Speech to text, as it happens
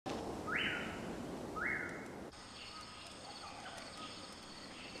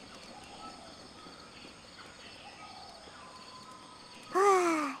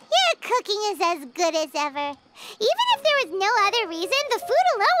cooking is as good as ever. Even if there was no other reason, the food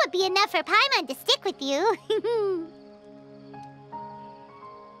alone would be enough for Paimon to stick with you.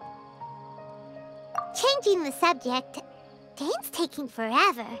 Changing the subject, Dane's taking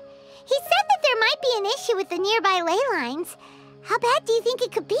forever. He said that there might be an issue with the nearby ley lines. How bad do you think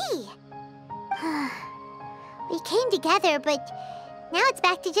it could be? We came together, but now it's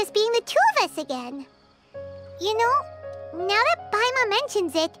back to just being the two of us again. You know, now that Paimon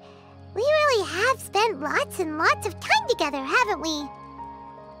mentions it, we really have spent lots and lots of time together, haven't we?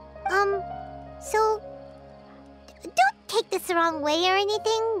 So, don't take this the wrong way or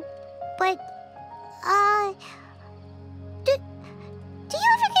anything, but, do you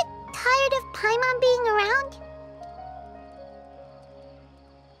ever get tired of Paimon being around?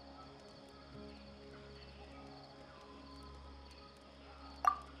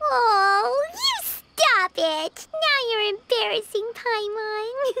 Oh, you stop it! Now you're embarrassing Paimon.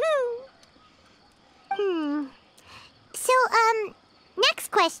 So,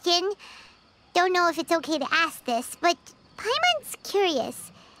 next question. Don't know if it's okay to ask this, but Paimon's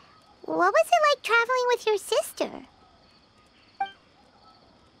curious. What was it like traveling with your sister?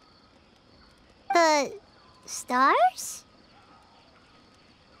 The stars?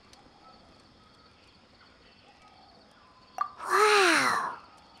 Wow.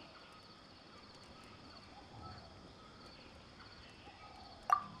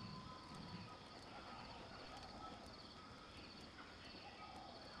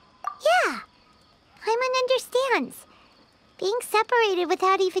 Yeah, Paimon understands. Being separated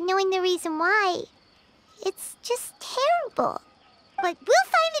without even knowing the reason why, it's just terrible. But we'll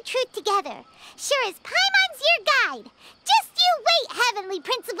find the truth together. Sure as Paimon's your guide. Just you wait, Heavenly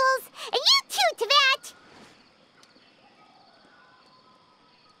Principles, and you too, Teyvat!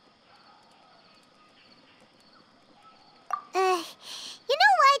 You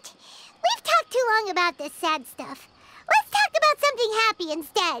know what? We've talked too long about this sad stuff. Let's talk about something happy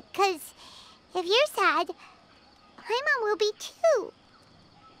instead, 'cause if you're sad, Paimon will be too.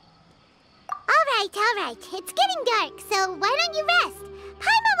 All right. It's getting dark, so why don't you rest?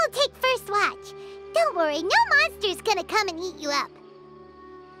 Paimon will take first watch. Don't worry, no monster's gonna come and eat you up.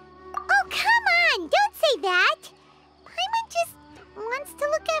 Oh, come on! Don't say that! Paimon just wants to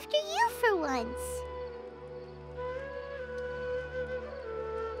look after you for once.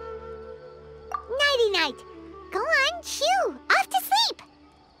 Nighty-night. Go on, shoo! Off to sleep!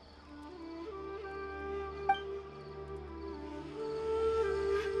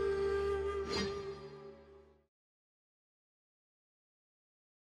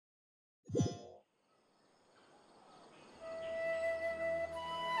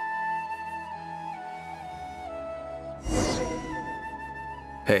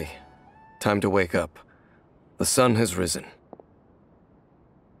 Hey, time to wake up. The sun has risen.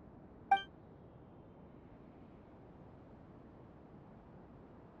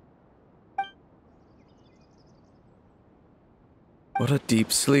 What a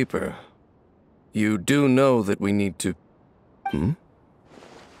deep sleeper. You do know that we need to...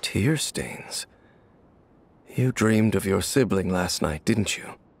 Tear stains. You dreamed of your sibling last night, didn't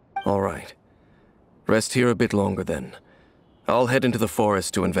you? All right. Rest here a bit longer then. I'll head into the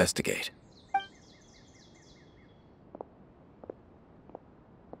forest to investigate.